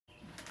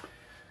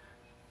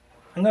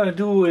I'm going to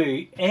do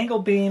a angle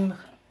beam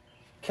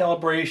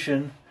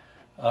calibration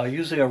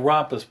using a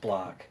Rompus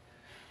block.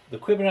 The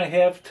equipment I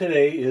have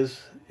today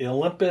is an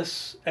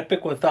Olympus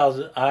Epic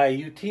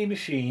 1000i UT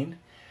machine.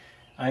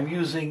 I'm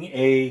using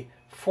a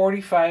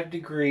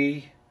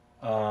 45-degree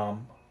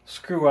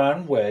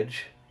screw-on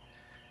wedge,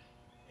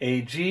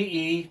 a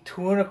GE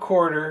 2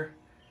 1/4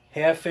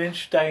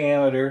 half-inch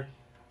diameter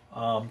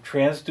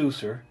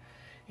transducer,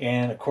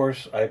 and of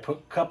course I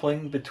put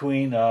coupling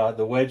between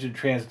the wedge and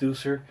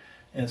transducer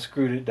and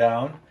screwed it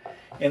down.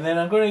 And then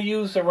I'm going to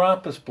use the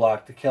Rompus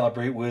block to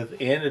calibrate with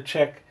and to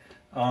check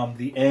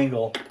the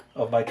angle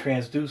of my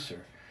transducer.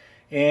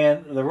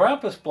 And the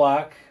Rompus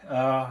block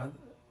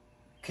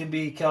can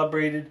be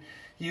calibrated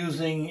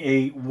using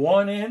a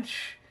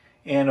 1-inch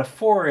and a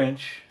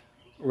 4-inch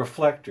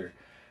reflector.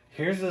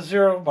 Here's the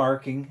zero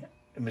marking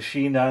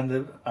machine on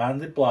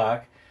the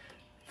block.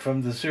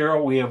 From the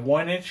zero, we have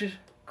 1 inch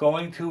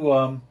going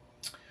to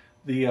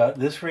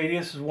this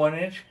radius is 1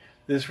 inch.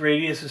 This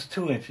radius is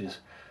 2 inches.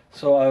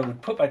 So I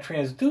would put my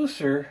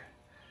transducer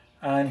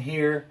on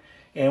here,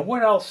 and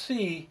what I'll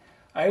see,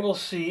 I will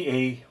see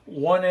a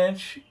 1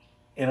 inch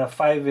and a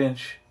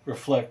 5-inch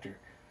reflector.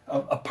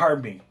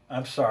 Pardon me,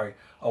 I'm sorry,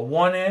 a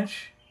 1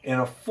 inch and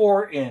a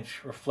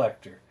 4-inch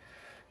reflector,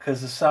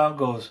 because the sound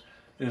goes,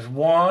 there's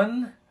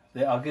one,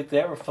 I'll get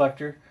that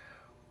reflector,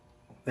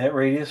 that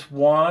radius,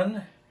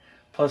 1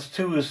 plus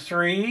 2 is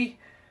 3,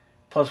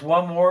 plus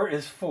 1 more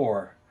is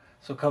 4.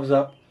 So it comes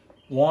up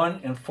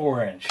 1 and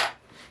 4 inch.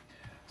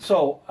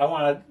 So I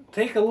want to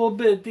take a little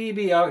bit of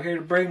dB out here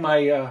to bring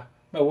my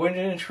my 1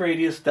 inch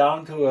radius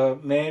down to a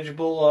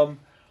manageable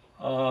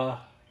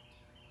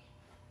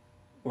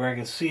where I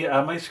can see it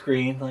on my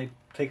screen. Like,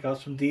 take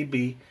out some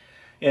dB,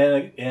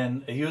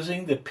 and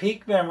using the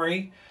peak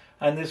memory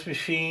on this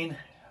machine,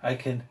 I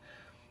can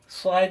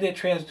slide that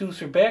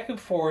transducer back and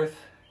forth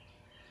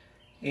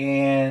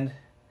and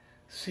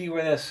see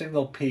where that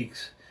signal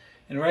peaks.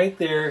 And right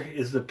there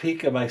is the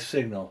peak of my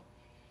signal.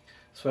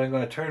 So I'm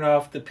going to turn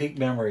off the peak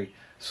memory.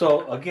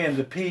 So again,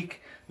 the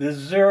peak, this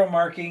zero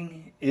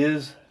marking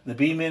is the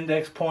beam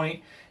index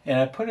point, and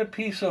I put a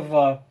piece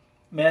of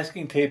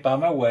masking tape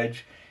on my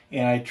wedge,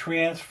 and I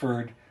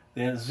transferred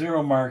that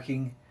zero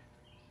marking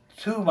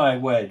to my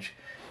wedge.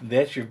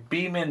 That's your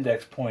beam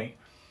index point.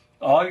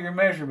 All your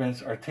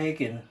measurements are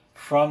taken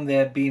from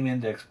that beam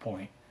index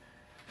point.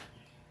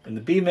 And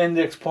the beam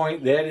index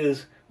point, that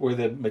is where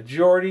the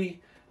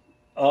majority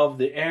of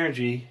the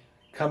energy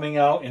coming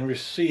out and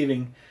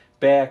receiving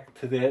back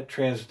to that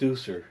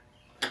transducer.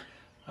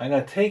 I'm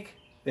going to take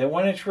that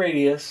 1 inch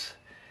radius,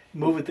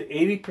 move it to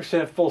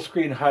 80% full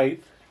screen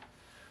height,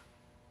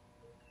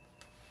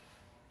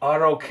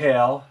 auto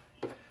cal.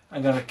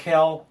 I'm going to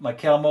cal, my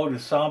cal mode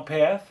is sound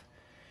path,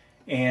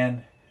 and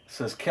it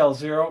says cal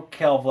 0,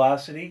 cal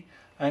velocity.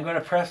 I'm going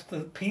to press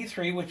the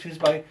P3, which is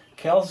my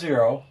cal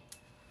 0,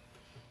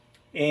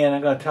 and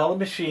I'm going to tell the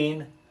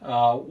machine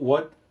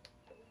what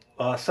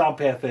sound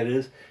path that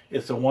is.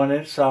 It's a 1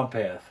 inch sound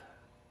path.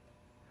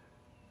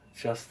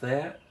 Just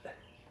that.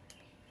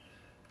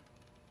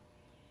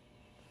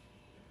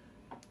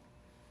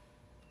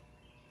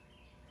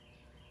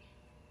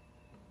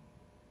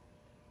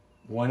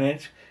 One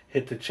inch,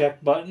 hit the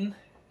check button,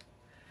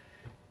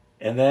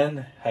 and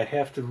then I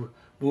have to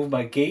move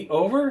my gate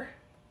over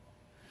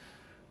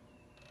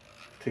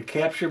to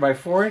capture my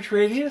 4-inch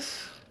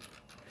radius.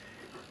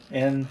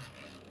 And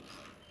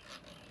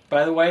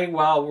by the way,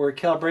 while we're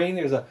calibrating,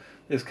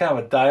 there's kind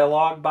of a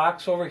dialog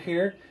box over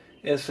here.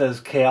 It says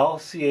cal,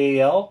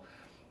 C-A-L,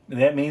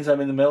 and that means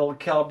I'm in the middle of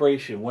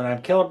calibration. When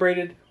I'm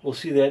calibrated, we'll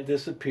see that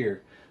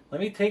disappear. Let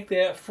me take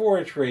that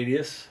 4-inch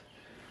radius,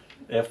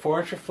 that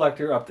 4-inch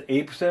reflector, up to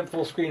 8%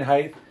 full screen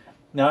height.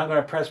 Now I'm going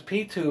to press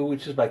P2,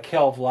 which is my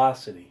cal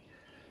velocity.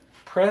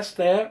 Press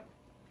that,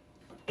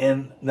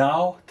 and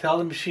now tell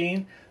the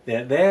machine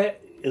that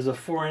that is a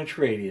 4-inch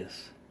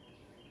radius,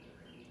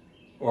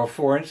 or a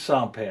 4-inch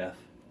sound path.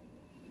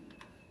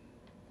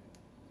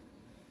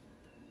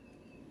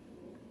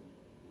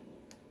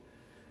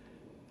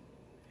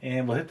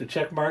 And we'll hit the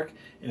check mark,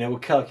 and it will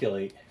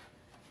calculate.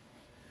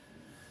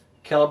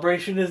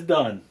 Calibration is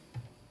done.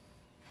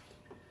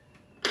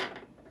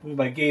 Move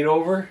my gate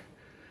over.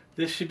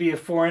 This should be a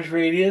 4-inch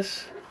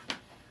radius,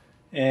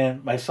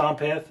 and my sound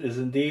path is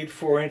indeed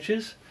 4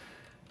 inches.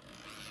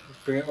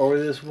 Bring it over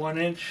this 1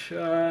 inch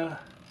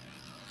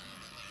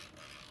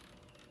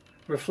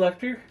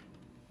reflector.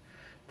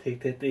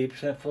 Take that to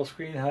 8% full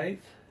screen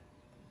height,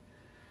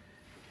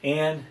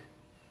 and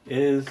it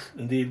is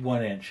indeed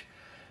 1 inch.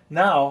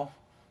 Now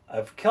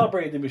I've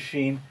calibrated the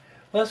machine.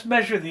 Let's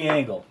measure the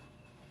angle.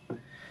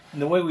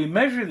 And the way we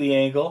measure the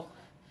angle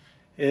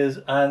is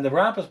on the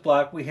Rompus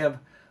block, we have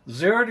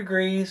 0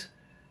 degrees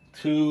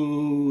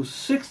to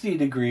 60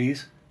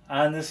 degrees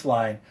on this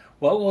line.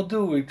 What we'll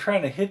do, we're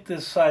trying to hit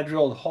this side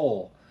drilled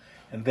hole,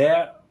 and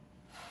that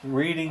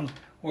reading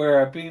where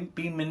our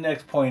beam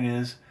index point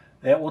is,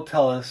 that will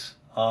tell us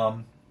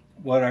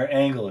what our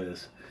angle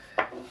is.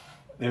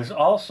 There's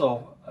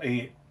also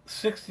a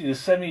 60 to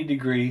 70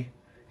 degree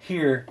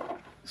here,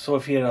 so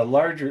if you had a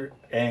larger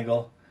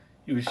angle,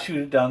 you would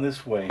shoot it down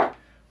this way.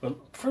 But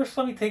first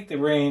let me take the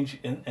range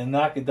and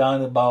knock it down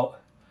to about,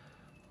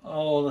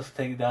 oh, let's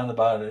take it down to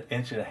about 1.5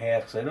 inches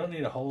because I don't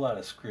need a whole lot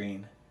of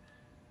screen.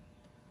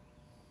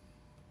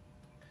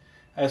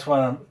 I just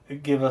want to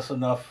give us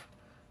enough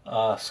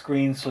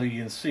screen so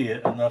you can see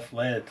it, enough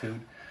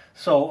latitude.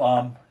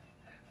 So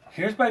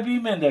here's my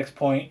beam index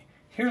point.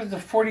 Here's the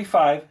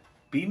 45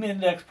 beam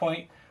index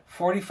point,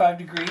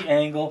 45-degree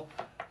angle.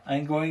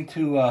 I'm going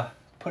to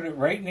put it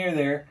right near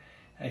there.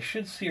 I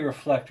should see a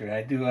reflector, and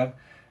I do.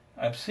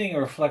 I'm seeing a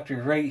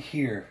reflector right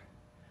here.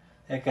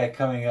 That guy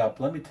coming up.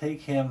 Let me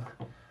take him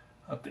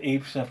up to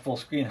 8% full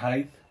screen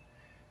height,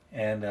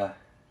 and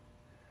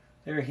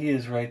there he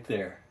is right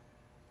there.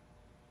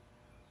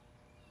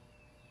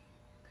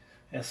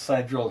 That's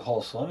side drilled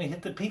hole. So let me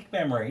hit the peak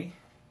memory,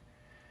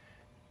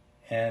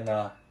 and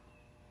I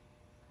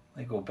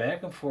go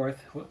back and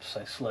forth. Whoops,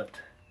 I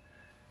slipped.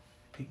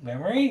 Peak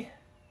memory.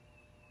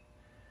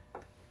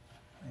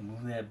 I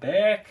move that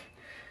back,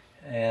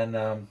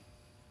 and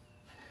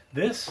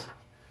this,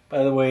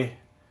 by the way,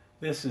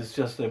 this is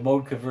just a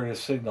mode converter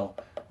signal.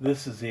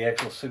 This is the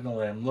actual signal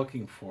that I'm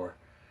looking for.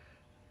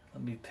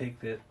 Let me take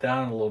that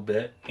down a little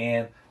bit,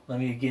 and let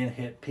me again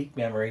hit peak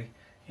memory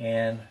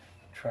and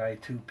try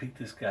to peak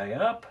this guy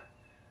up.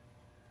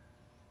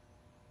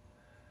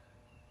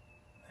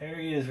 There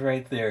he is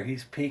right there.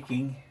 He's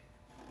peaking.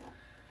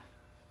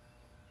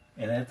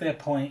 And at that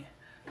point,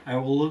 I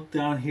will look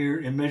down here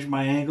and measure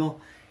my angle,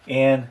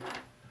 and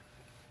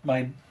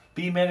my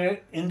beam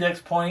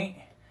index point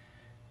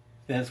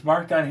that's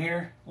marked on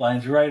here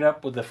lines right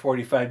up with the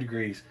 45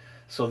 degrees.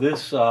 So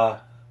this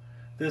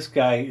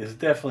guy is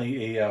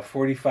definitely a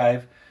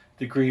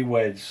 45-degree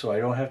wedge, so I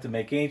don't have to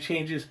make any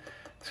changes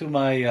to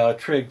my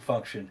trig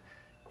function.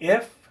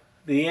 If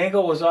the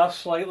angle was off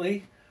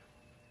slightly,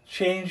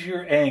 change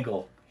your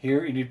angle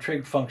here in your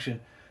trig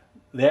function.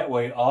 That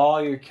way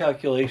all your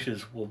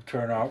calculations will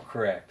turn out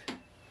correct.